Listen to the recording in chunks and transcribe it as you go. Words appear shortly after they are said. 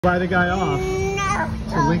Buy the guy off.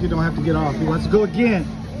 So Lincoln don't have to get off. He wants to go again.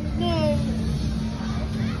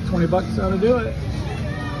 20 bucks ought to do it.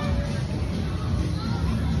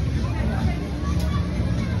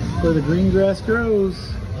 Where the green grass grows.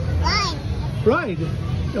 Ride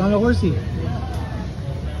on a horsey.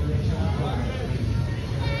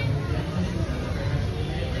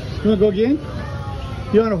 You want to go again?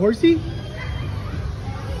 You on a horsey?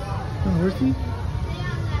 On a horsey?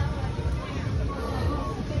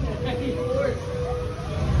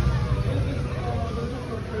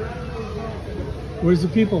 Where's the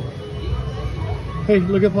people? Hey,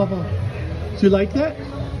 look at Papa. Do you like that?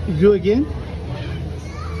 You do it again?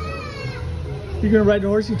 You're gonna ride the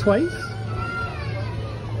horsey twice?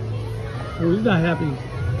 Oh, he's not happy.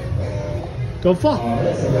 Don't fall.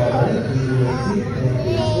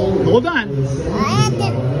 Hold on.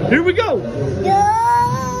 Here we go.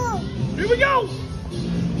 Here we go.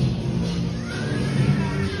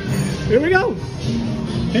 Here we go.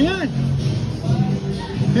 Hang on.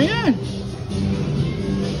 Hang on.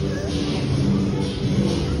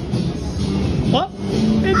 Up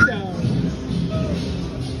and down.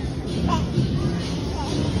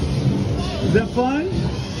 Is that fun?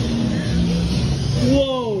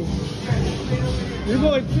 Whoa. You're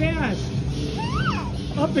going fast.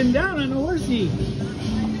 Up and down on the horsey.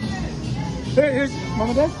 Here's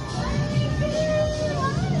Mama Dad.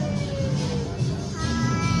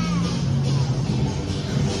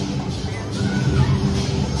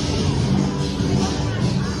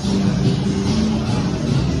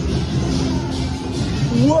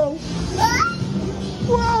 Whoa!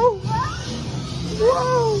 Whoa!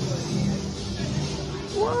 Whoa!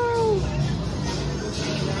 Whoa!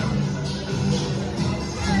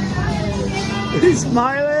 He's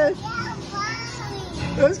smiling.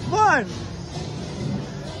 That's fun.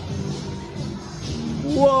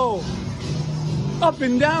 Whoa! Up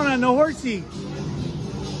and down on the horsey.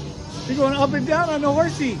 You're going up and down on the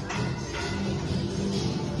horsey.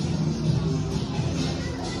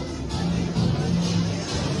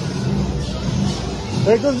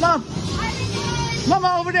 There goes Mom.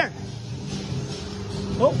 Mama over there.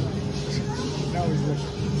 Oh. Now he's looking.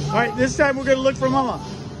 All right, this time we're going to look for Mama.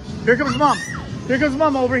 Here comes Mom. Here comes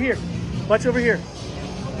Mama over here. Watch over here.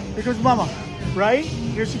 Here comes Mama. Right?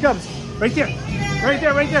 Here she comes. Right there. Right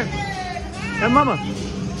there, right there. And Mama.